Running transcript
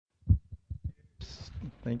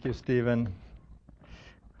Thank you, Stephen.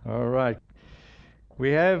 All right. We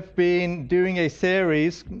have been doing a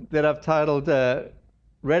series that I've titled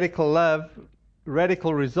Radical Love,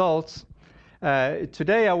 Radical Results.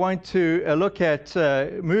 Today I want to look at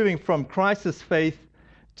moving from crisis faith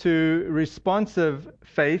to responsive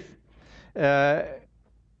faith.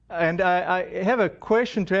 And I have a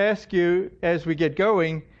question to ask you as we get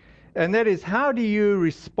going, and that is, how do you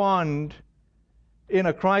respond in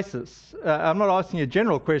a crisis? I'm not asking a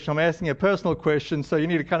general question, I'm asking a personal question, so you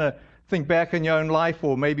need to kind of think back in your own life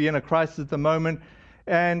or maybe in a crisis at the moment.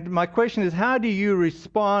 And my question is, how do you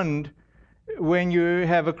respond when you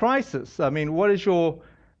have a crisis? I mean, what is your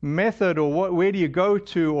method, or where do you go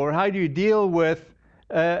to, or how do you deal with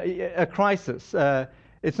a crisis?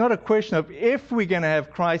 It's not a question of if we're going to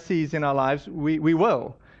have crises in our lives, we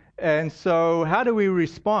will. And so how do we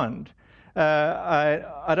respond?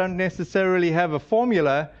 I don't necessarily have a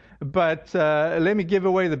formula, but let me give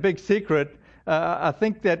away the big secret. I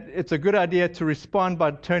think that it's a good idea to respond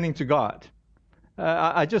by turning to God.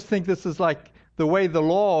 I just think this is like the way the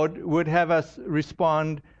Lord would have us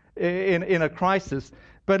respond in a crisis.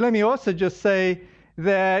 But let me also just say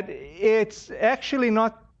that it's actually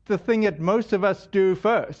not the thing that most of us do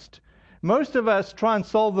first. Most of us try and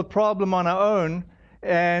solve the problem on our own,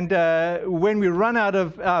 and when we run out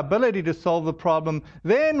of our ability to solve the problem,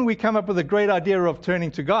 then we come up with a great idea of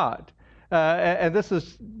turning to God. And this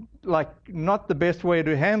is like not the best way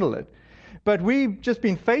to handle it. But we've just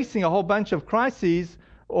been facing a whole bunch of crises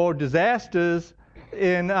or disasters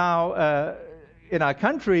in our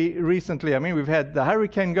country recently. I mean, we've had the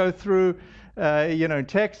hurricane go through, in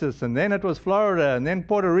Texas, and then it was Florida, and then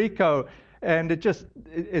Puerto Rico, and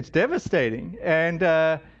it's devastating. And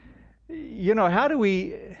how do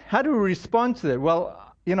we respond to that?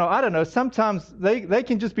 Well, I don't know. Sometimes they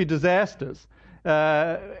can just be disasters,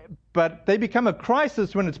 but they become a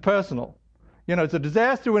crisis when it's personal. It's a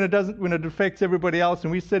disaster when it affects everybody else.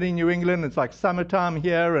 And we sit in New England, it's like summertime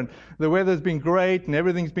here, and the weather's been great, and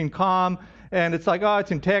everything's been calm. And it's like, oh,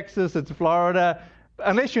 it's in Texas, it's Florida.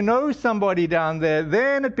 Unless you know somebody down there,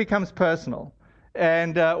 then it becomes personal,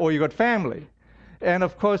 and or you got family. And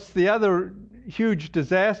of course, the other huge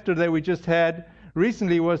disaster that we just had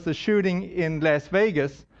recently was the shooting in Las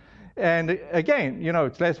Vegas. And again,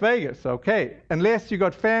 it's Las Vegas, okay, unless you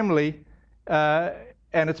got family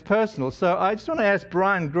and it's personal. So I just want to ask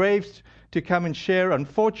Brian Graves to come and share.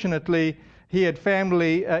 Unfortunately, he had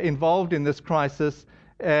family involved in this crisis,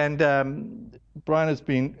 and Brian has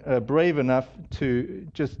been brave enough to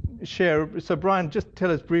just share. So Brian, just tell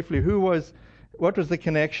us briefly what was the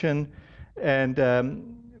connection,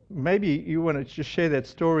 and maybe you want to just share that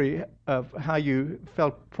story of how you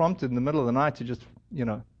felt prompted in the middle of the night to just,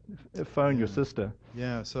 phone your sister.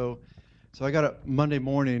 Yeah. So I got up Monday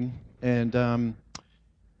morning, and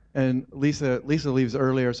Lisa leaves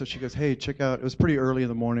earlier, so she goes, "Hey, check out." It was pretty early in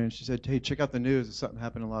the morning. She said, "Hey, check out the news. Something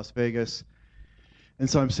happened in Las Vegas." And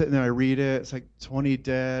so I'm sitting there, I read it. It's like 20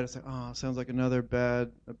 dead. It's like, oh, sounds like another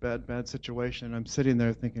bad situation. And I'm sitting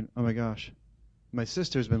there thinking, oh my gosh, my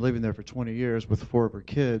sister's been living there for 20 years with 4 of her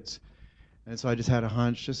kids. And so I just had a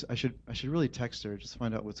hunch, I should really text her, just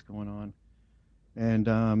find out what's going on. And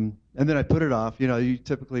then I put it off. You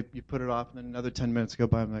typically put it off, and then another 10 minutes go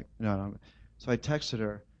by. I'm like, no. So I texted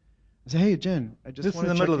her. I said, hey, Jen, I just want to check in. This is in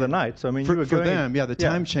the middle of the night, so I mean, for them, yeah, the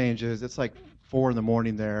time changes. It's like 4 in the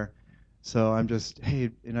morning there. So I'm just,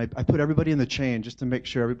 hey, and I put everybody in the chain just to make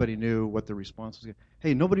sure everybody knew what the response was.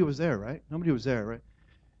 Hey, nobody was there, right? Nobody was there, right?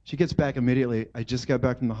 She gets back immediately. I just got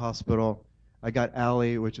back from the hospital. I got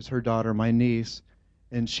Allie, which is her daughter, my niece,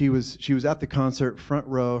 and she was at the concert, front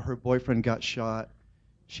row. Her boyfriend got shot.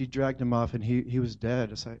 She dragged him off, and he was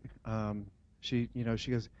dead. It's like, she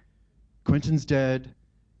goes, Quentin's dead.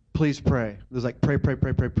 Please pray. There's like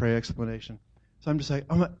pray explanation. So I'm just like,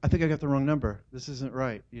 I think I got the wrong number. This isn't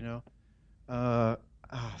right,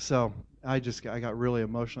 So I got really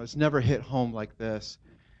emotional. It's never hit home like this,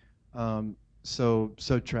 so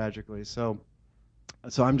tragically. So I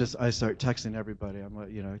start texting everybody. I'm like,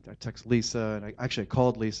 I text Lisa, and I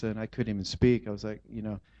called Lisa, and I couldn't even speak. I was like,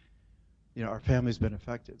 our family's been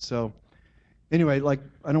affected. So anyway, like,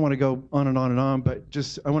 I don't want to go on and on and on, but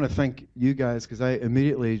just I want to thank you guys, because I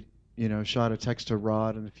immediately shot a text to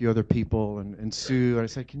Rod and a few other people and Sue. And I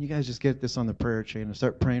said, can you guys just get this on the prayer chain and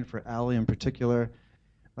start praying for Allie in particular?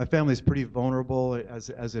 My family's pretty vulnerable as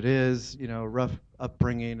it is, rough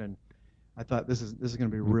upbringing, and I thought this is going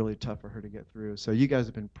to be really tough for her to get through. So you guys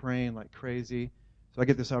have been praying like crazy. So I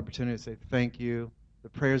get this opportunity to say thank you. The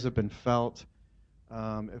prayers have been felt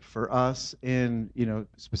for us, and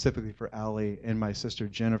specifically for Allie and my sister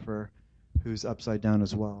Jennifer. who's upside down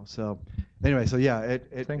as well. So anyway, so yeah,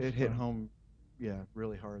 it Thanks, hit Brian. home, yeah,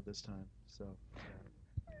 really hard this time. So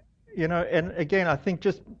And again, I think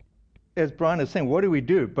just as Brian is saying, what do we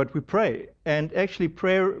do? But we pray. And actually,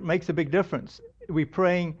 prayer makes a big difference. We're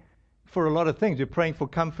praying for a lot of things. We're praying for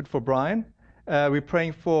comfort for Brian. We're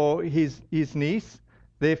praying for his niece,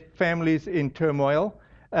 their families in turmoil.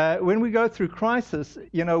 When we go through crisis,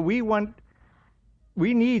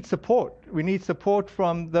 we need support. We need support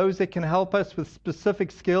from those that can help us with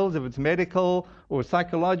specific skills, if it's medical or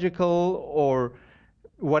psychological or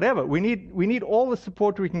whatever. We need all the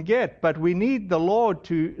support we can get, but we need the Lord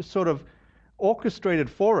to sort of orchestrate it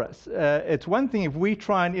for us. It's one thing if we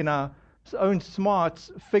try and in our own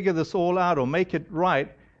smarts figure this all out or make it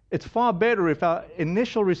right. It's far better if our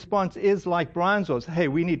initial response is like Brian's was, hey,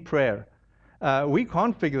 we need prayer. We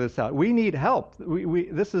can't figure this out. We need help.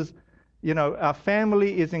 This is, our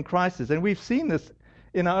family is in crisis. And we've seen this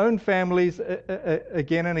in our own families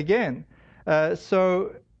again and again. How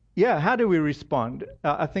do we respond?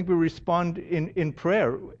 I think we respond in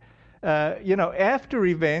prayer. After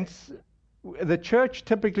events, the church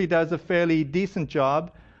typically does a fairly decent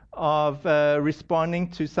job of responding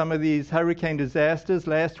to some of these hurricane disasters.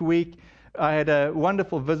 Last week, I had a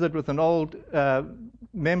wonderful visit with an old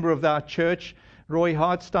member of our church, Roy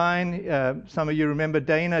Hartstein. Some of you remember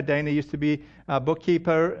Dana. Dana used to be our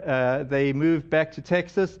bookkeeper. They moved back to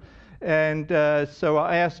Texas. And so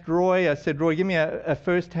I asked Roy, I said, Roy, give me a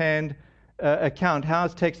first-hand account.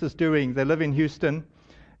 How's Texas doing? They live in Houston.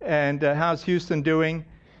 And how's Houston doing?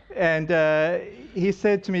 And he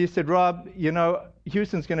said to me, Rob,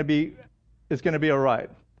 Houston's going to be all right.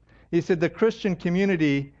 He said the Christian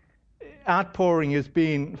community outpouring has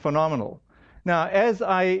been phenomenal. Now, as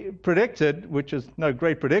I predicted, which is no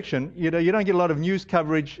great prediction, you don't get a lot of news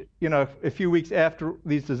coverage, a few weeks after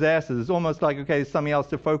these disasters. It's almost like, okay, there's something else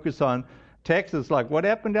to focus on. Texas, like, what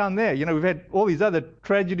happened down there? We've had all these other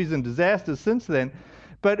tragedies and disasters since then.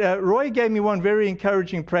 But Roy gave me one very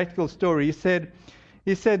encouraging practical story. He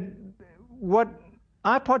said, what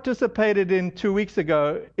I participated in 2 weeks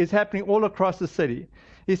ago is happening all across the city.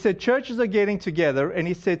 He said churches are getting together, and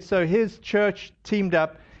he said so his church teamed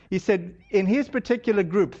up. He said in his particular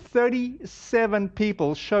group, 37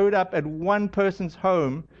 people showed up at one person's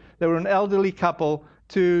home. They were an elderly couple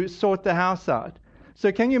to sort the house out.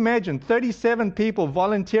 So can you imagine 37 people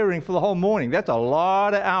volunteering for the whole morning? That's a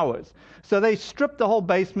lot of hours. So they stripped the whole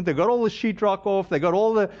basement. They got all the sheetrock off. They got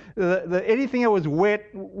all the anything that was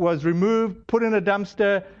wet was removed, put in a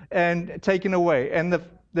dumpster, and taken away. And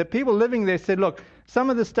the people living there said, look, some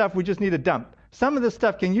of the stuff we just need to dump. Some of the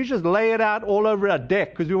stuff, can you just lay it out all over our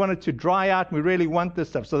deck? Because we want it to dry out and we really want this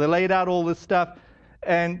stuff. So they laid out all this stuff.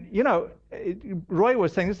 And, Roy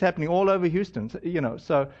was saying this is happening all over Houston,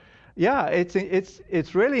 So, yeah,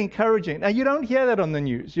 it's really encouraging. And you don't hear that on the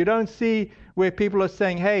news. You don't see where people are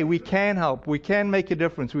saying, hey, we can help. We can make a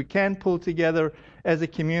difference. We can pull together as a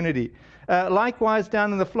community. Likewise,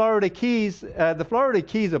 down in the Florida Keys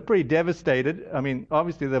are pretty devastated. I mean,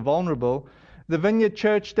 obviously they're vulnerable. The Vineyard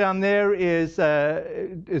Church down there is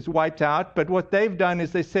wiped out. But what they've done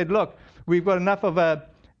is they said, look, we've got enough of a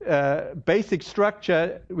basic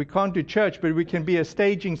structure. We can't do church, but we can be a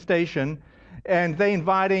staging station. And they're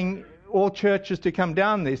inviting all churches to come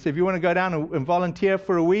down there. So if you want to go down and volunteer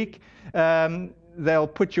for a week, they'll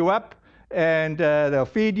put you up and they'll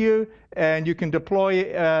feed you, and you can deploy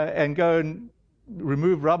and go and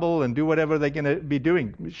remove rubble and do whatever they're going to be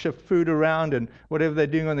doing, shift food around and whatever they're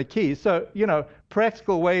doing on the Keys. So,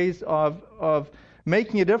 practical ways of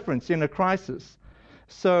making a difference in a crisis.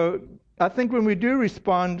 So I think when we do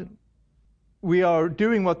respond, we are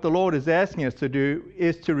doing what the Lord is asking us to do,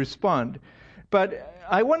 is to respond. But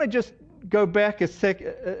I want to just go back a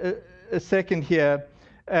second here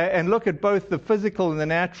and look at both the physical and the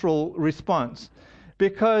natural response.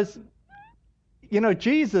 Because,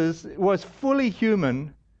 Jesus was fully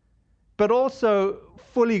human, but also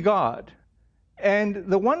fully God. And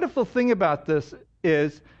the wonderful thing about this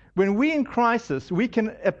is when we're in crisis, we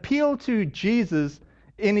can appeal to Jesus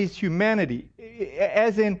in his humanity,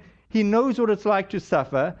 as in he knows what it's like to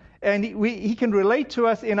suffer, and he can relate to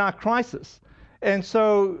us in our crisis. And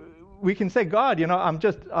so we can say, God,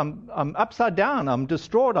 I'm upside down, I'm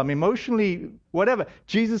distraught, I'm emotionally whatever.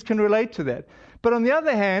 Jesus can relate to that. But on the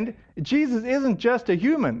other hand, Jesus isn't just a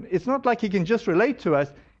human. It's not like he can just relate to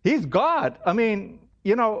us. He's God. I mean,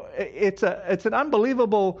 it's an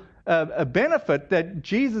unbelievable benefit that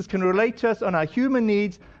Jesus can relate to us on our human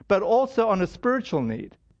needs, but also on a spiritual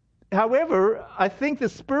need. However, I think the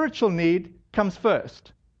spiritual need comes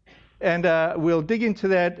first. And we'll dig into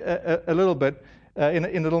that a little bit. in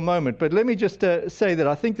a little moment. But let me just say that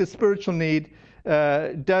I think the spiritual need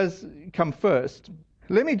does come first.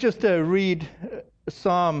 Let me just read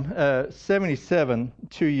Psalm 77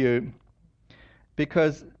 to you,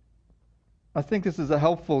 because I think this is a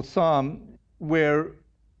helpful psalm where,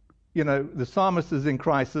 the psalmist is in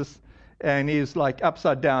crisis and he's like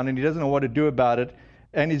upside down and he doesn't know what to do about it.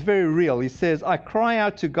 And he's very real. He says, I cry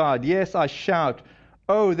out to God. Yes, I shout.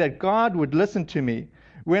 Oh, that God would listen to me.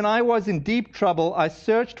 When I was in deep trouble, I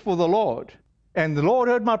searched for the Lord. And the Lord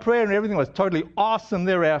heard my prayer and everything was totally awesome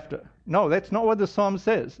thereafter. No, that's not what the psalm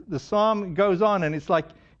says. The psalm goes on and it's like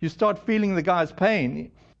you start feeling the guy's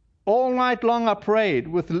pain. All night long I prayed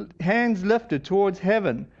with hands lifted towards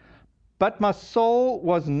heaven, but my soul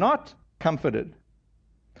was not comforted.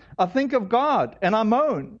 I think of God and I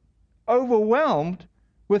moan, overwhelmed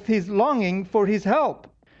with his longing for his help.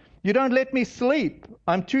 You don't let me sleep.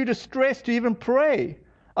 I'm too distressed to even pray.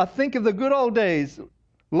 I think of the good old days,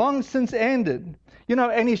 long since ended.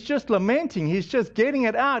 And he's just lamenting. He's just getting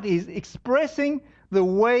it out. He's expressing the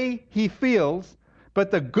way he feels.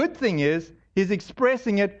 But the good thing is, he's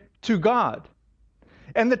expressing it to God.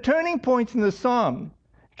 And the turning point in the psalm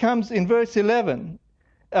comes in verse 11.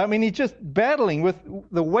 He's just battling with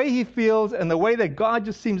the way he feels and the way that God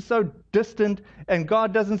just seems so distant and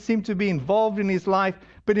God doesn't seem to be involved in his life.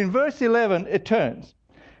 But in verse 11, it turns.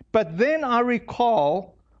 But then I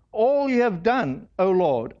recall all you have done, O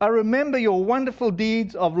Lord. I remember your wonderful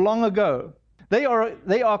deeds of long ago. They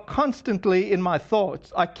are constantly in my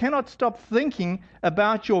thoughts. I cannot stop thinking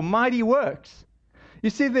about your mighty works. You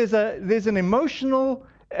see, there's an emotional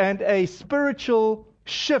and a spiritual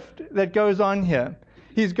shift that goes on here.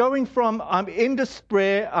 He's going from I'm in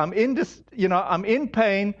despair, I'm in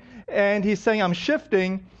pain, and he's saying I'm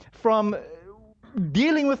shifting from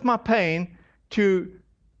dealing with my pain to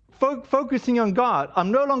focusing on God.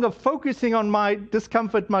 I'm no longer focusing on my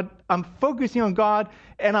discomfort. I'm focusing on God,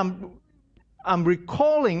 and I'm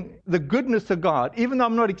recalling the goodness of God. Even though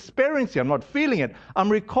I'm not experiencing it, I'm not feeling it,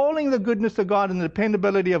 I'm recalling the goodness of God and the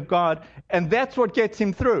dependability of God, and that's what gets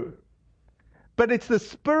him through. But it's the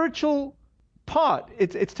spiritual part.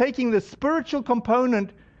 It's taking the spiritual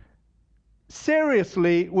component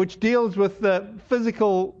seriously, which deals with the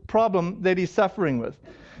physical problem that he's suffering with.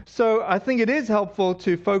 So I think it is helpful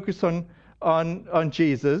to focus on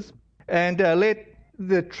Jesus and let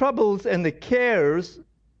the troubles and the cares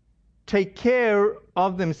take care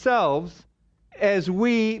of themselves as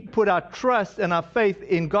we put our trust and our faith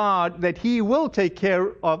in God that he will take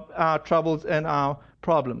care of our troubles and our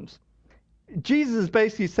problems. Jesus is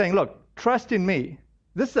basically saying, look, trust in me.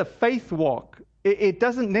 This is a faith walk. It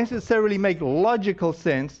doesn't necessarily make logical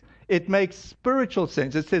sense. It makes spiritual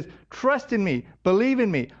sense. It says, trust in me, believe in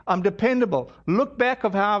me, I'm dependable. Look back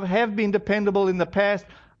of how I have been dependable in the past.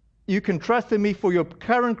 You can trust in me for your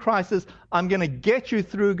current crisis. I'm going to get you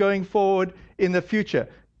through going forward in the future.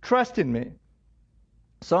 Trust in me.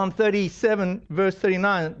 Psalm 37, verse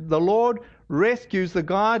 39, the Lord rescues the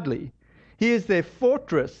godly. He is their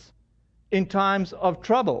fortress in times of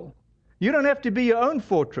trouble. You don't have to be your own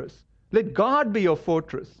fortress. Let God be your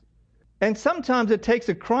fortress. And sometimes it takes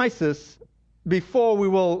a crisis before we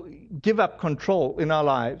will give up control in our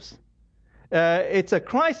lives. It's a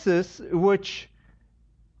crisis which,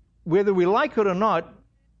 whether we like it or not,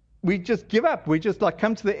 we just give up. We just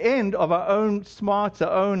come to the end of our own smarts,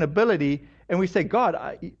 our own ability, and we say, God,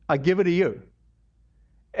 I give it to you.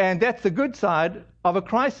 And that's the good side of a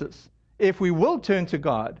crisis. If we will turn to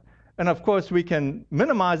God, and of course we can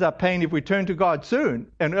minimize our pain if we turn to God soon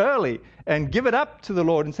and early and give it up to the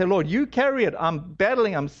Lord and say, Lord, you carry it. I'm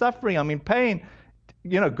battling, I'm suffering, I'm in pain.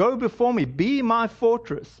 Go before me, be my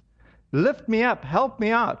fortress. Lift me up, help me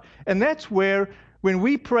out. And that's where, when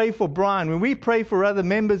we pray for Brian, when we pray for other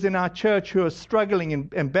members in our church who are struggling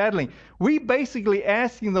and battling, we basically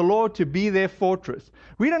asking the Lord to be their fortress.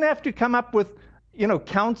 We don't have to come up with,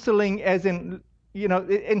 counseling as in,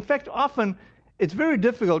 in fact, often it's very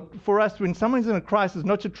difficult for us when someone's in a crisis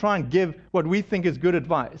not to try and give what we think is good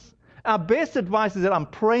advice. Our best advice is that I'm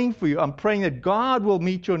praying for you. I'm praying that God will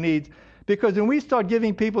meet your needs. Because when we start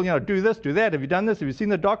giving people, do this, do that, have you done this? Have you seen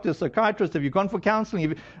the doctor, psychiatrist? Have you gone for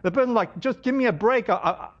counseling? The person's like, just give me a break.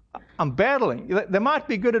 I'm battling. There might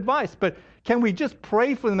be good advice, but can we just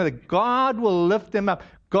pray for them that God will lift them up?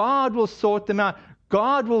 God will sort them out.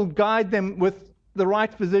 God will guide them with the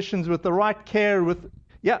right physicians, with the right care,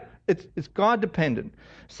 it's God dependent.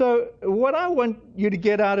 So what I want you to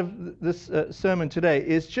get out of this sermon today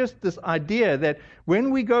is just this idea that when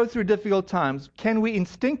we go through difficult times, can we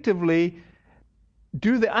instinctively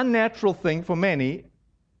do the unnatural thing for many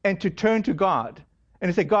and to turn to God and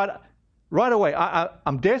to say, God, Right away,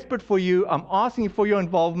 I'm desperate for you. I'm asking for your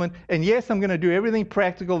involvement. And yes, I'm going to do everything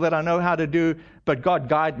practical that I know how to do. But God,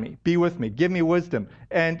 guide me. Be with me. Give me wisdom.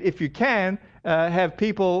 And if you can, have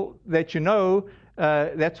people that you know.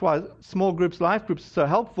 That's why small groups, life groups are so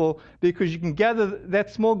helpful, because you can gather that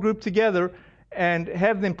small group together and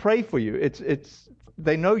have them pray for you.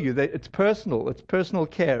 They know you. It's personal. It's personal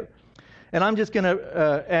care. And I'm just going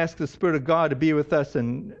to ask the Spirit of God to be with us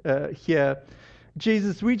and here.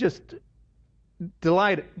 Jesus, we just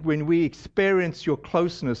delight when we experience your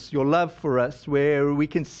closeness, your love for us, where we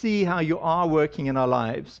can see how you are working in our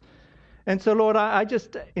lives. And so, Lord, I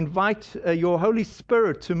just invite your Holy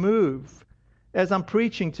Spirit to move as I'm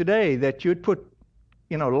preaching today, that you'd put,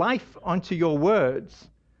 life onto your words,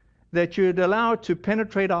 that you'd allow it to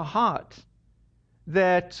penetrate our heart,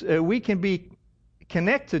 that we can be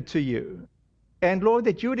connected to you. And Lord,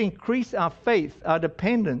 that you would increase our faith, our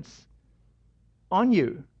dependence on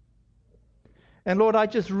you. And Lord, I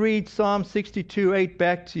just read Psalm 62:8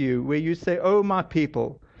 back to you, where you say, "Oh, my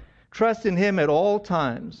people, trust in him at all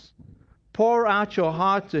times. Pour out your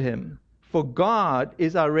heart to him, for God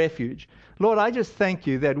is our refuge." Lord, I just thank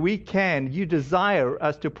you that you desire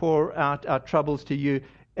us to pour out our troubles to you,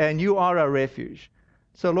 and you are our refuge.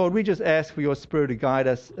 So Lord, we just ask for your Spirit to guide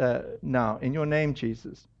us now. In your name,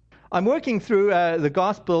 Jesus. I'm working through the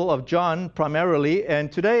Gospel of John primarily,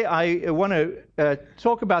 and today I want to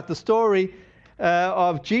talk about the story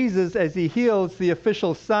of Jesus as he heals the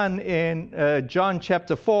official son in John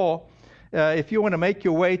chapter 4. If you want to make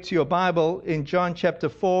your way to your Bible in John chapter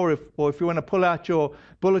 4, or if you want to pull out your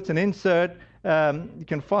bulletin insert, you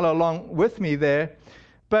can follow along with me there.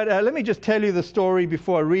 But let me just tell you the story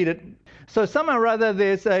before I read it. So somehow or other,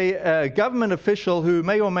 there's a government official who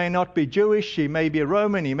may or may not be Jewish. He may be a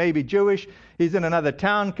Roman, he may be Jewish. He's in another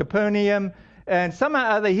town, Capernaum. And somehow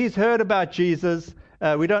or other, he's heard about Jesus.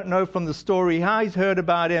 We don't know from the story how he's heard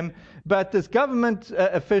about him. But this government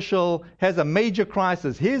official has a major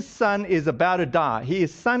crisis. His son is about to die.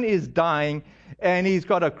 His son is dying, and he's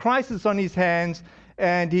got a crisis on his hands.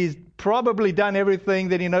 And he's probably done everything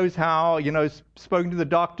that he knows how, spoken to the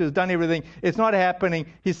doctors, done everything. It's not happening.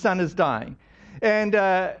 His son is dying. And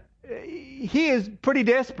he is pretty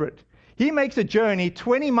desperate. He makes a journey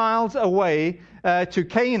 20 miles away to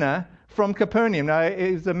Cana from Capernaum. Now,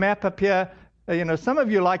 there's a map up here. Some of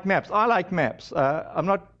you like maps. I like maps. I'm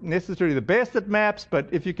not necessarily the best at maps, but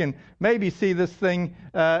if you can maybe see this thing,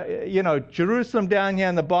 Jerusalem down here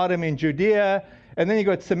in the bottom in Judea, and then you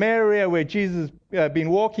got Samaria, where Jesus has been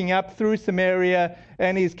walking up through Samaria,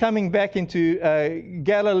 and he's coming back into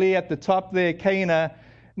Galilee at the top there, Cana.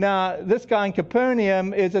 Now, this guy in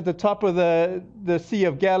Capernaum is at the top of the Sea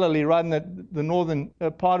of Galilee, right in the northern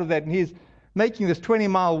part of that, and he's making this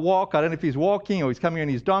 20-mile walk. I don't know if he's walking or he's coming on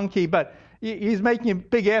his donkey, but he's making a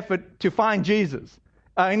big effort to find Jesus.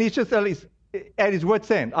 And he's just at his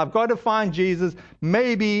wit's end. I've got to find Jesus.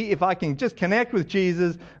 Maybe if I can just connect with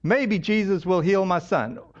Jesus, maybe Jesus will heal my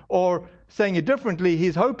son. Or saying it differently,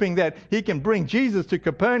 he's hoping that he can bring Jesus to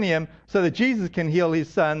Capernaum so that Jesus can heal his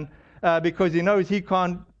son, because he knows he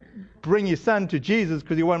can't bring his son to Jesus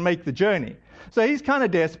because he won't make the journey. So he's kind of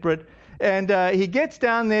desperate, and he gets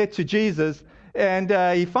down there to Jesus, and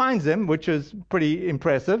he finds him, which is pretty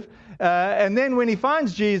impressive. And then when he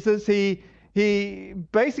finds Jesus, he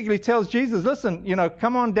basically tells Jesus, "Listen,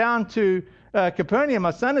 come on down to Capernaum.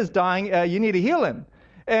 My son is dying. You need to heal him."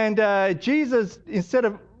 And Jesus, instead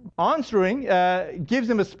of answering, gives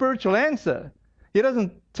him a spiritual answer. He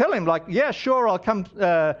doesn't tell him like, "Yeah, sure, I'll come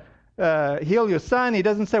heal your son." He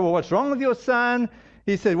doesn't say, "Well, what's wrong with your son?"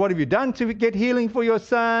 He said, "What have you done to get healing for your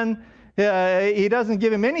son?" He doesn't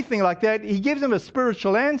give him anything like that. He gives him a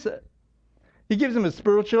spiritual answer. He gives him a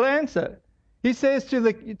spiritual answer. He says to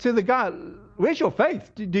the guy, "Where's your faith?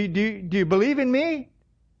 Do you believe in me?"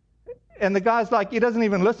 And the guy's like, he doesn't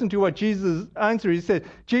even listen to what Jesus answers. He said,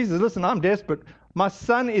 "Jesus, listen, I'm desperate. My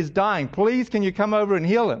son is dying. Please, can you come over and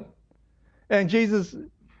heal him?" And Jesus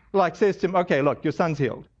says to him, "Okay, look, your son's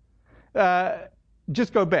healed.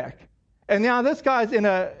 Just go back." And now this guy's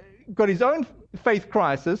got his own faith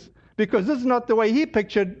crisis, because this is not the way he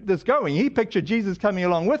pictured this going. He pictured Jesus coming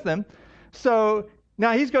along with him. So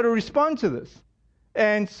now he's got to respond to this.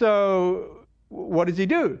 And so what does he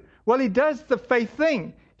do? Well, he does the faith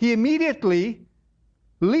thing. He immediately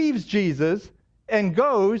leaves Jesus and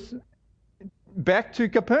goes back to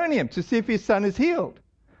Capernaum to see if his son is healed.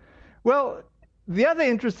 Well, the other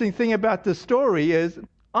interesting thing about this story is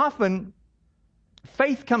often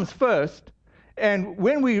faith comes first, and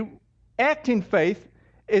when we act in faith,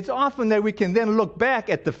 it's often that we can then look back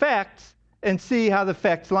at the facts and see how the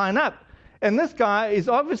facts line up. And this guy is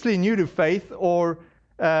obviously new to faith, or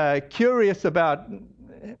curious about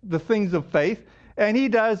the things of faith, and he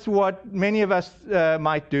does what many of us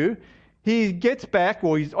might do. He gets back,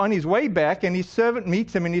 or he's on his way back, and his servant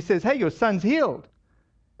meets him and he says, "Hey, your son's healed."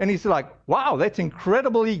 And he's like, "Wow, that's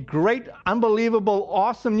incredibly great, unbelievable,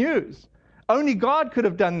 awesome news. Only God could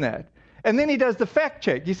have done that." And then he does the fact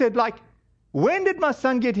check. He said, like, "When did my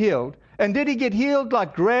son get healed? And did he get healed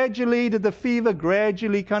like gradually? Did the fever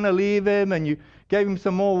gradually kind of leave him, and you gave him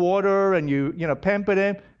some more water and you pampered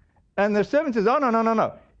him?" And the servant says, "Oh,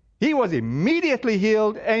 no. He was immediately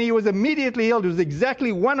healed, and he was immediately healed. It was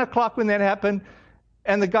exactly 1 o'clock when that happened."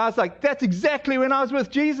 And the guy's like, "That's exactly when I was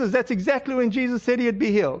with Jesus. That's exactly when Jesus said he'd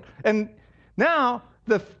be healed." And now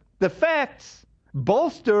the facts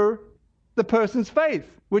bolster the person's faith,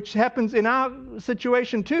 which happens in our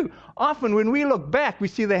situation too. Often when we look back, we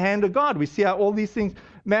see the hand of God. We see how all these things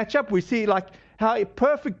match up. We see like how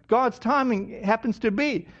perfect God's timing happens to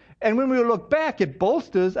be. And when we look back, it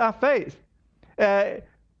bolsters our faith.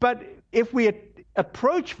 But if we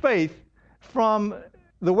approach faith from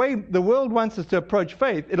the way the world wants us to approach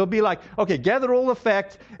faith, it'll be like, okay, gather all the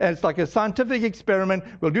facts, and it's like a scientific experiment.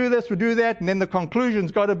 We'll do this, we'll do that, and then the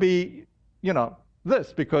conclusion's got to be,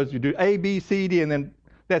 this, because you do A, B, C, D, and then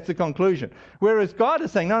that's the conclusion. Whereas God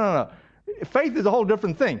is saying, no. Faith is a whole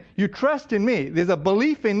different thing. You trust in me. There's a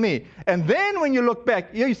belief in me. And then when you look back,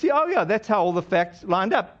 you see, oh yeah, that's how all the facts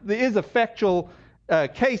lined up. There is a factual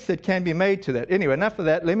case that can be made to that. Anyway, enough of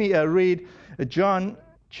that. Let me read John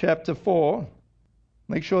chapter 4.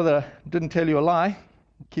 Make sure that I didn't tell you a lie.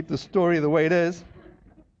 Keep the story the way it is.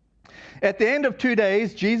 At the end of 2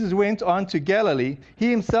 days, Jesus went on to Galilee. He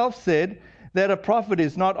himself said that a prophet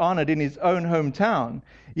is not honored in his own hometown.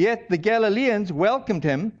 Yet the Galileans welcomed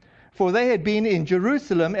him, for they had been in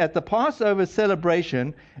Jerusalem at the Passover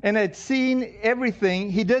celebration and had seen everything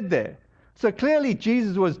he did there. So clearly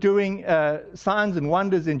Jesus was doing signs and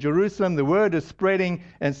wonders in Jerusalem. The word is spreading,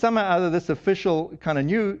 and somehow or other this official kind of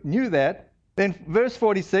knew that. Then verse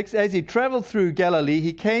 46, as he traveled through Galilee,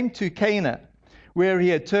 he came to Cana, where he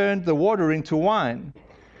had turned the water into wine.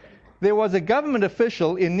 There was a government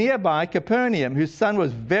official in nearby Capernaum whose son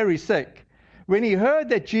was very sick. When he heard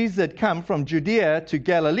that Jesus had come from Judea to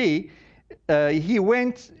Galilee, he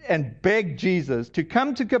went and begged Jesus to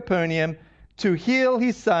come to Capernaum to heal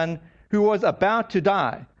his son who was about to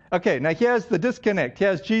die. Okay, now here's the disconnect.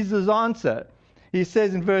 Here's Jesus' answer. He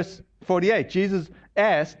says in verse 48, Jesus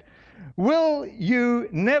asked, "Will you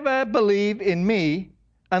never believe in me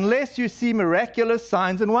unless you see miraculous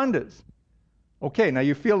signs and wonders?" Okay, now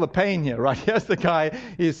you feel the pain here, right? Here's the guy,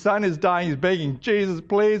 his son is dying, he's begging, "Jesus,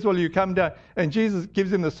 please, will you come down?" And Jesus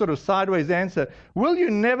gives him this sort of sideways answer. "Will you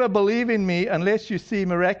never believe in me unless you see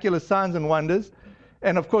miraculous signs and wonders?"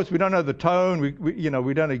 And of course, we don't know the tone. We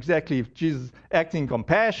don't know exactly if Jesus is acting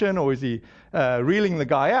compassion, or is he reeling the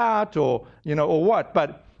guy out, or what.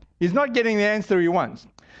 But he's not getting the answer he wants.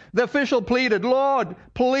 The official pleaded, "Lord,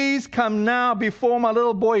 please come now before my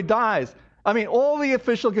little boy dies." I mean, all the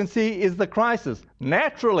official can see is the crisis.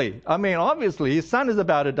 Naturally, obviously, his son is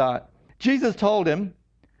about to die. Jesus told him,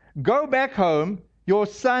 "Go back home, your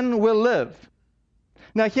son will live."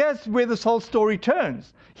 Now, here's where this whole story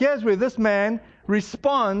turns. Here's where this man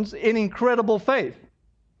responds in incredible faith.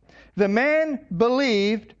 The man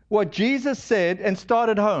believed what Jesus said and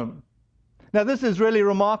started home. Now, this is really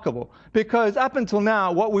remarkable, because up until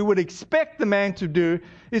now, what we would expect the man to do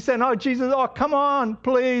is say, "No, Jesus, come on,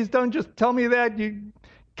 please, don't just tell me that. You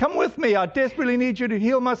come with me. I desperately need you to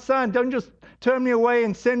heal my son. Don't just turn me away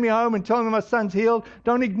and send me home and tell me my son's healed.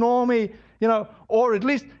 Don't ignore me, or at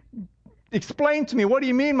least explain to me, what do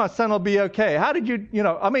you mean my son will be okay? How did you,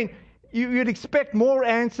 you'd expect more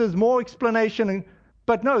answers, more explanation.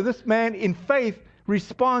 But no, this man in faith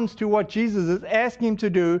responds to what Jesus is asking him to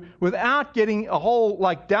do without getting a whole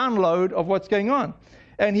download of what's going on.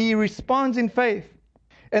 And he responds in faith.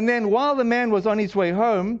 And then while the man was on his way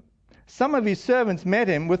home, some of his servants met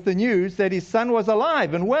him with the news that his son was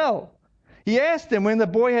alive and well. He asked them when the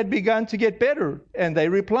boy had begun to get better, and they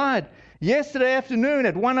replied, "Yesterday afternoon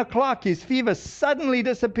at 1 o'clock, his fever suddenly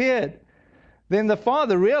disappeared." Then the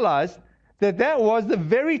father realized that was the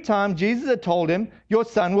very time Jesus had told him, your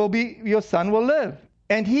son will live.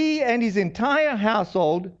 And he and his entire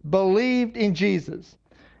household believed in Jesus.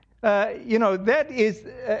 That is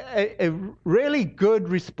a really good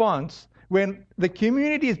response when the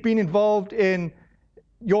community has been involved in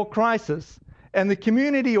your crisis, and the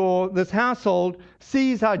community or this household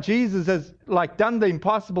sees how Jesus has done the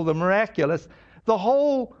impossible, the miraculous. The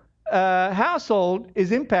whole household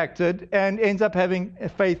is impacted and ends up having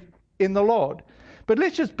faith in the Lord. But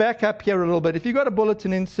let's just back up here a little bit. If you've got a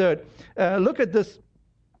bulletin insert, look at this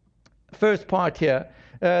first part here.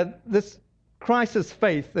 this crisis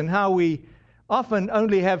faith and how we often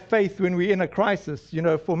only have faith when we're in a crisis. You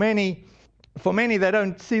know, for many they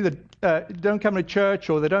don't come to church,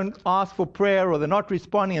 or they don't ask for prayer, or they're not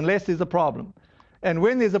responding unless there's a problem. And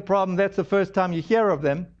when there's a problem, that's the first time you hear of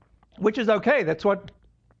them, which is okay. That's what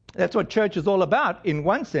church is all about, in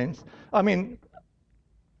one sense. I mean,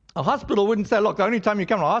 a hospital wouldn't say, look, the only time you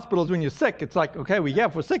come to a hospital is when you're sick. It's like, okay, we're here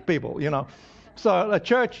for sick people, you know. So a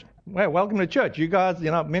church, well, welcome to church. You guys,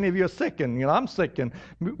 you know, many of you are sick, and, you know, I'm sick. And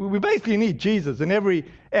we basically need Jesus in every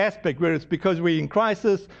aspect, whether it's because we're in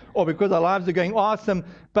crisis or because our lives are going awesome.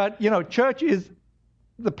 But, you know, church is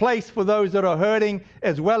the place for those that are hurting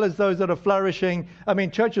as well as those that are flourishing. I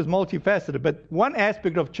mean, church is multifaceted, but one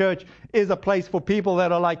aspect of church is a place for people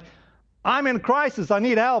that are like, I'm in crisis, I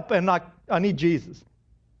need help, and I need Jesus.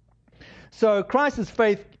 So crisis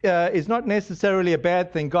faith is not necessarily a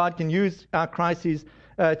bad thing. God can use our crises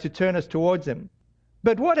to turn us towards Him.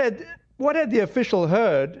 But what had the official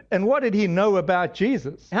heard, and what did he know about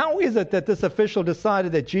Jesus? How is it that this official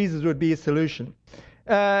decided that Jesus would be a solution?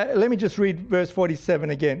 Let me just read verse 47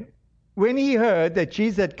 again. When he heard that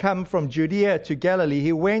Jesus had come from Judea to Galilee,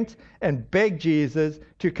 he went and begged Jesus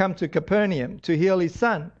to come to Capernaum to heal his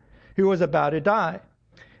son, who was about to die.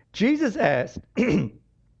 Jesus asked,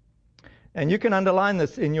 and you can underline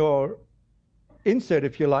this in your insert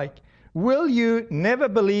if you like, will you never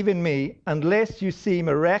believe in me unless you see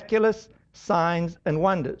miraculous signs and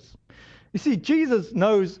wonders? You see, Jesus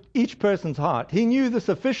knows each person's heart. He knew this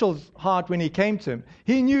official's heart when he came to him.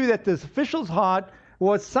 He knew that this official's heart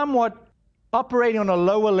was somewhat operating on a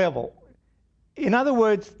lower level. In other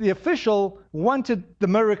words, the official wanted the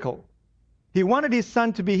miracle. He wanted his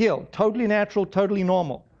son to be healed. Totally natural, totally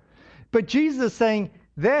normal. But Jesus is saying,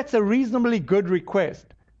 that's a reasonably good request,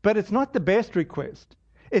 but it's not the best request.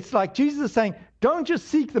 It's like Jesus is saying, don't just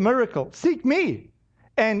seek the miracle, seek me.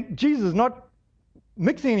 And Jesus is not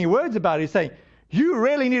mixing any words about it. He's saying, you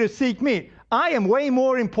really need to seek me. I am way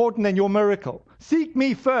more important than your miracle. Seek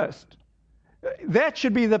me first. That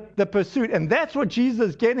should be the pursuit. And that's what Jesus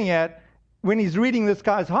is getting at when he's reading this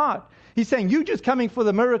guy's heart. He's saying, you just coming for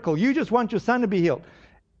the miracle. You just want your son to be healed.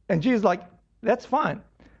 And Jesus is like, that's fine.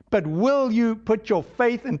 But will you put your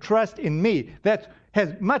faith and trust in me? That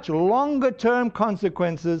has much longer term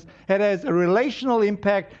consequences. It has a relational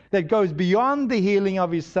impact that goes beyond the healing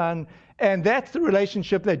of his son. And that's the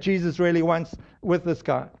relationship that Jesus really wants with this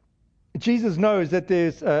guy. Jesus knows that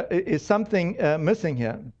is something missing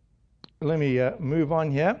here. Let me move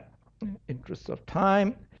on here, in interest of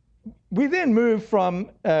time. We then move from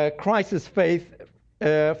crisis faith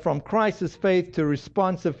to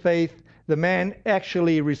responsive faith. The man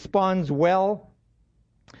actually responds well.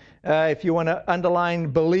 If you want to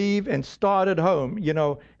underline believe and start at home, you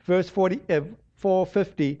know, verse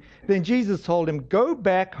 450, then Jesus told him, go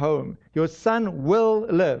back home. Your son will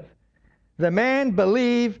live. The man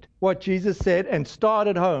believed what Jesus said and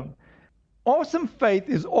started home. Awesome faith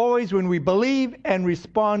is always when we believe and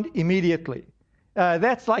respond immediately.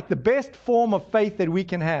 That's like the best form of faith that we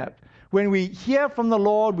can have. When we hear from the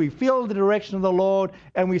Lord, we feel the direction of the Lord,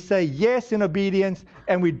 and we say yes in obedience,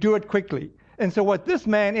 and we do it quickly. And so what this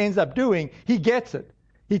man ends up doing, he gets it.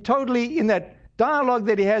 He totally, in that dialogue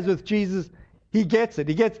that he has with Jesus, he gets it.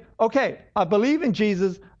 He gets, okay, I believe in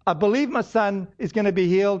Jesus. I believe my son is going to be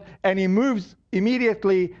healed. And he moves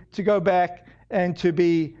immediately to go back and to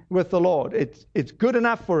be with the Lord. It's good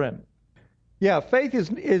enough for him. Yeah, faith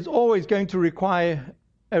is always going to require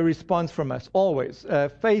a response from us, always.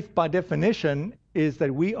 Faith, by definition, is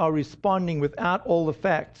that we are responding without all the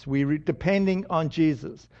facts. We're depending on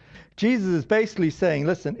Jesus. Jesus is basically saying,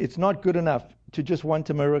 listen, it's not good enough to just want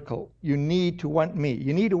a miracle. You need to want me.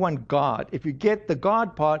 You need to want God. If you get the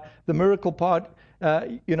God part, the miracle part,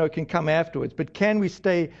 can come afterwards. But can we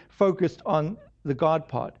stay focused on the God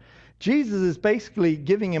part? Jesus is basically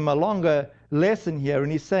giving him a longer lesson here,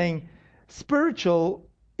 and he's saying, spiritual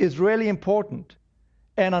is really important.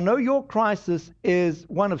 And I know your crisis is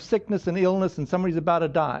one of sickness and illness and somebody's about to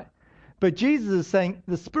die. But Jesus is saying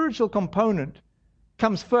the spiritual component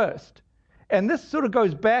comes first. And this sort of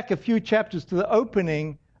goes back a few chapters to the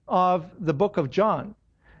opening of the book of John,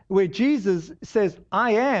 where Jesus says,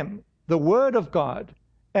 I am the Word of God,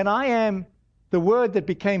 and I am the Word that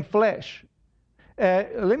became flesh.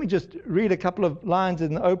 Let me just read a couple of lines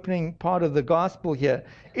in the opening part of the gospel here.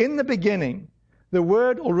 In the beginning, the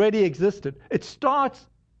Word already existed. It starts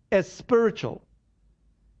as spiritual.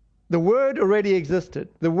 The Word already existed.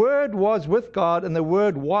 The Word was with God, and the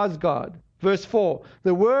Word was God. Verse 4,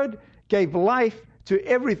 the Word gave life to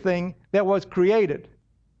everything that was created,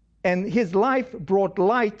 and his life brought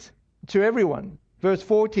light to everyone. Verse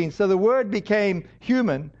 14, so the Word became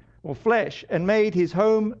human or flesh and made his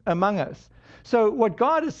home among us. So what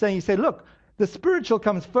God is saying, he said, look, the spiritual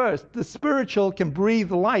comes first. The spiritual can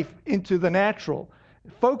breathe life into the natural.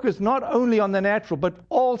 Focus not only on the natural, but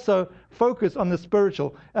also focus on the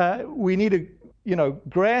spiritual. We need to,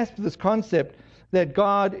 grasp this concept that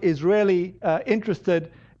God is really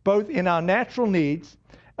interested both in our natural needs.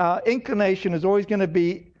 Our inclination is always going to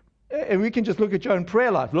be, and we can just look at your own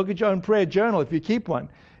prayer life. Look at your own prayer journal if you keep one.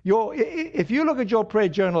 If you look at your prayer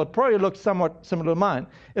journal, it probably looks somewhat similar to mine.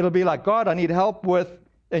 It'll be like, God, I need help with,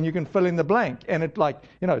 and you can fill in the blank. And it's like,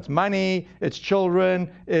 it's money, it's children,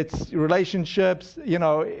 it's relationships,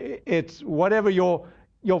 it's whatever your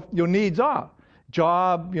needs are.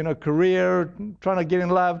 Job, career, trying to get in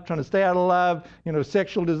love, trying to stay out of love,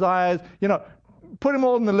 sexual desires, put them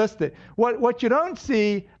all in the list there. What you don't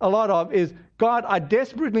see a lot of is, God, I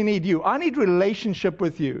desperately need you. I need relationship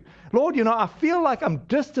with you. Lord, I feel like I'm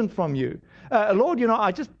distant from you. Lord,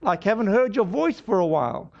 I just haven't heard your voice for a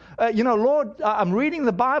while. Lord, I'm reading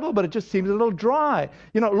the Bible, but it just seems a little dry.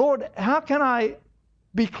 Lord, how can I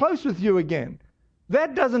be close with you again?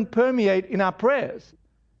 That doesn't permeate in our prayers.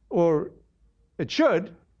 Or it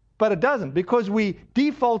should, but it doesn't, because we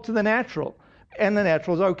default to the natural, and the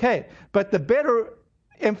natural is okay. But the better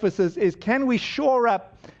emphasis is, can we shore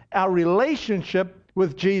up our relationship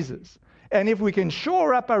with Jesus? And if we can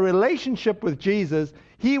shore up our relationship with Jesus,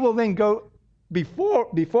 he will then go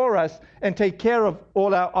before us and take care of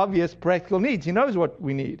all our obvious practical needs. He knows what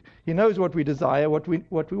we need. He knows what we desire, what we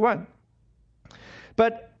want.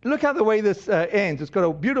 But look how the way this ends. It's got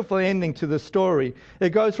a beautiful ending to the story.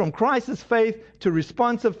 It goes from crisis faith to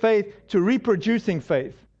responsive faith to reproducing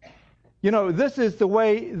faith. This is the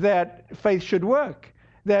way that faith should work.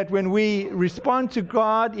 That when we respond to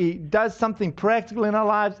God, he does something practical in our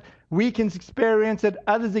lives. We can experience it.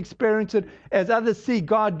 Others experience it. As others see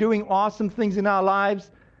God doing awesome things in our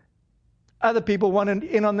lives, other people want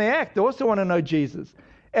in on the act. They also want to know Jesus.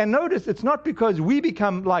 And notice, it's not because we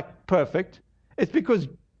become perfect. It's because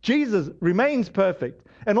Jesus remains perfect.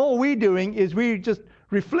 And all we're doing is we're just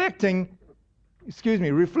reflecting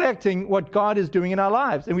what God is doing in our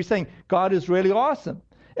lives. And we're saying, God is really awesome.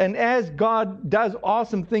 And as God does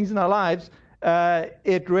awesome things in our lives,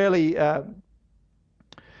 it really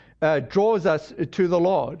draws us to the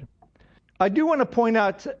Lord. I do want to point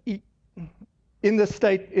out in this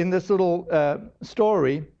little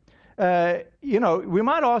story, we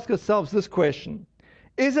might ask ourselves this question: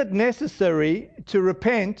 is it necessary to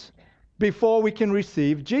repent before we can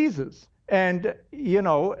receive Jesus? And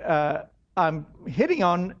I'm hitting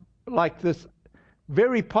on this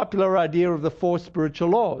very popular idea of the 4 spiritual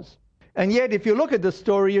laws. And yet, if you look at the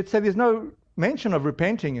story, you'd say there's no mention of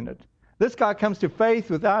repenting in it. This guy comes to faith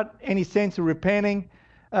without any sense of repenting.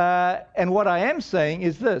 And what I am saying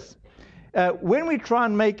is this. When we try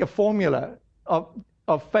and make a formula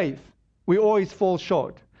of faith, we always fall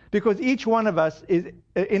short. Because each one of us is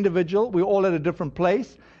an individual. We're all at a different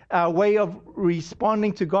place. Our way of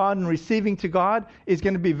responding to God and receiving to God is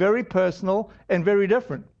going to be very personal and very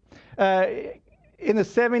different. In the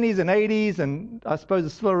 70s and 80s, and I suppose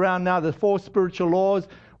it's still around now, the 4 spiritual laws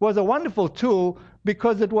was a wonderful tool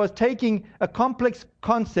because it was taking a complex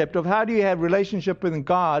concept of how do you have relationship with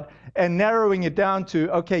God and narrowing it down to,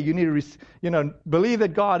 okay, you need to believe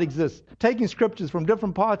that God exists. Taking scriptures from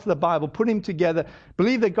different parts of the Bible, putting them together,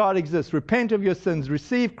 believe that God exists, repent of your sins,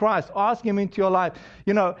 receive Christ, ask him into your life,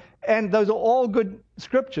 and those are all good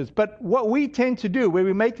scriptures. But what we tend to do, where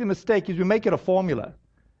we make the mistake, is we make it a formula.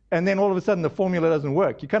 And then all of a sudden the formula doesn't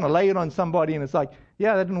work. You kind of lay it on somebody and it's like,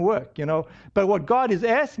 yeah, that didn't work, But what God is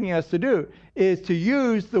asking us to do is to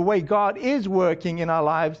use the way God is working in our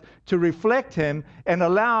lives to reflect him and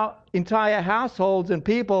allow entire households and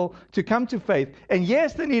people to come to faith. And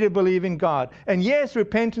yes, they need to believe in God. And yes,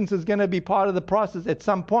 repentance is going to be part of the process at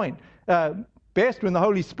some point. Best when the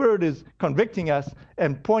Holy Spirit is convicting us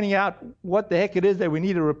and pointing out what the heck it is that we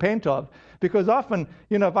need to repent of. Because often,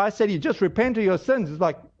 if I say to you, just repent of your sins, it's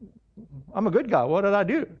like, I'm a good guy. What did I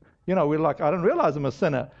do? We're like, I don't realize I'm a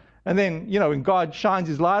sinner. And then, when God shines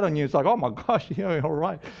his light on you, it's like, oh my gosh, all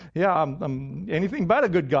right. Yeah, I'm anything but a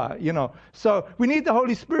good guy, So we need the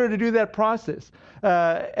Holy Spirit to do that process.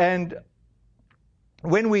 And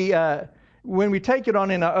when we take it on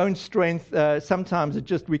in our own strength, sometimes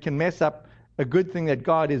we can mess up a good thing that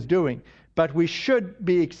God is doing. But we should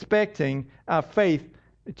be expecting our faith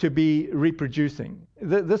to be reproducing.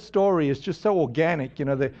 This story is just so organic.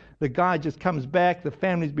 The guy just comes back, the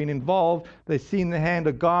family's been involved, they've seen the hand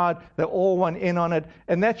of God, they all want in on it,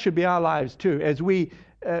 and that should be our lives too. As we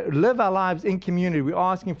live our lives in community. We're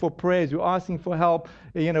asking for prayers. We're asking for help.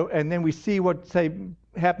 And then we see what, say,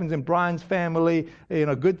 happens in Brian's family.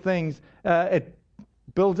 Good things. It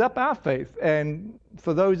builds up our faith. And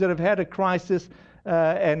for those that have had a crisis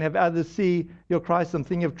and have others see your crisis, I'm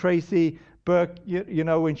thinking of Tracy Burke.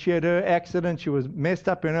 When she had her accident, she was messed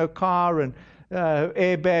up in her car and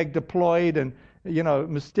airbag deployed, and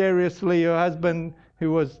mysteriously her husband,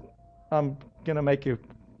 who was, I'm going to make a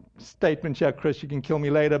statement here, Chris, you can kill me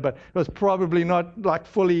later, but was probably not like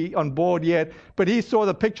fully on board yet, but he saw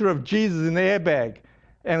the picture of Jesus in the airbag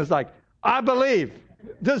and was like, I believe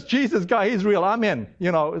this Jesus guy, he's real, I'm in.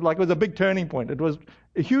 It was a big turning point. It was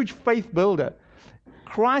a huge faith builder.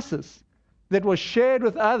 Crisis that was shared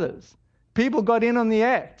with others. People got in on the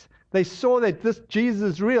act. They saw that this Jesus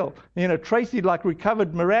is real. Tracy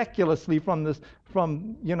recovered miraculously from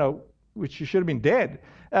which she should have been dead.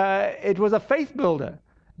 It was a faith builder.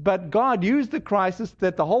 But God used the crisis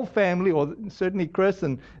that the whole family, or certainly Chris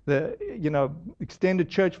and the extended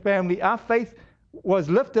church family, our faith was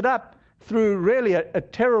lifted up through really a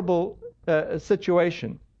terrible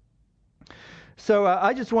situation. So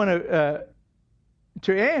I just want to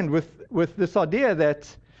end with this idea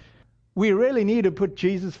that we really need to put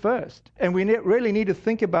Jesus first. And we really need to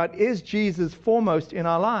think about, is Jesus foremost in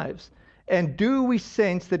our lives? And do we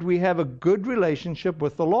sense that we have a good relationship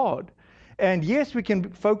with the Lord? And yes, we can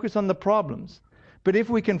focus on the problems. But if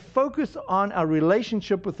we can focus on our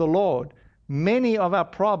relationship with the Lord, many of our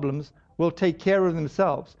problems will take care of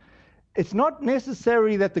themselves. It's not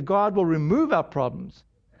necessary that the God will remove our problems,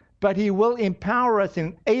 but He will empower us,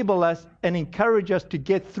 enable us, and encourage us to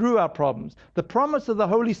get through our problems. The promise of the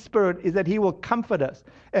Holy Spirit is that He will comfort us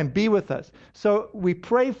and be with us. So we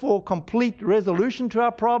pray for complete resolution to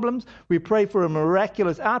our problems. We pray for a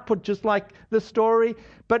miraculous output, just like this story.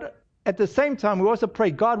 But at the same time, we also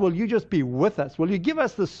pray, God, will you just be with us? Will you give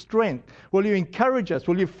us the strength? Will you encourage us?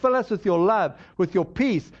 Will you fill us with your love, with your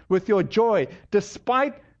peace, with your joy,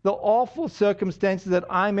 despite the awful circumstances that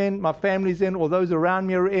I'm in, my family's in, or those around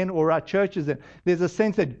me are in, or our church is in? There's a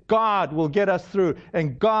sense that God will get us through,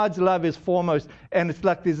 and God's love is foremost. And it's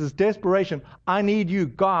like there's this desperation. I need you,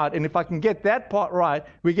 God. And if I can get that part right,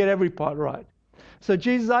 we get every part right. So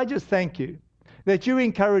Jesus, I just thank you that you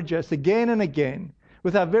encourage us again and again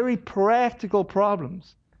with our very practical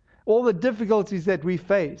problems, all the difficulties that we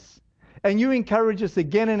face. And you encourage us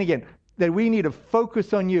again and again that we need to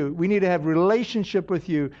focus on you. We need to have relationship with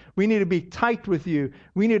you. We need to be tight with you.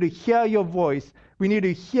 We need to hear your voice. We need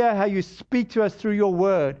to hear how you speak to us through your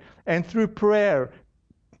word and through prayer.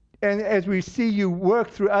 And as we see you work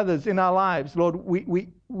through others in our lives, Lord,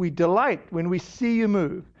 we delight when we see you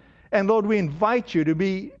move. And Lord, we invite you to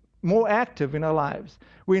be more active in our lives.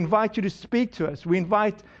 We invite you to speak to us. We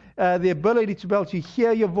invite the ability to be able to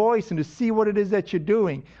hear your voice and to see what it is that you're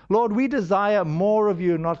doing. Lord, we desire more of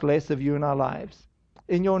you, not less of you in our lives.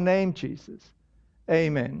 In your name, Jesus.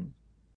 Amen.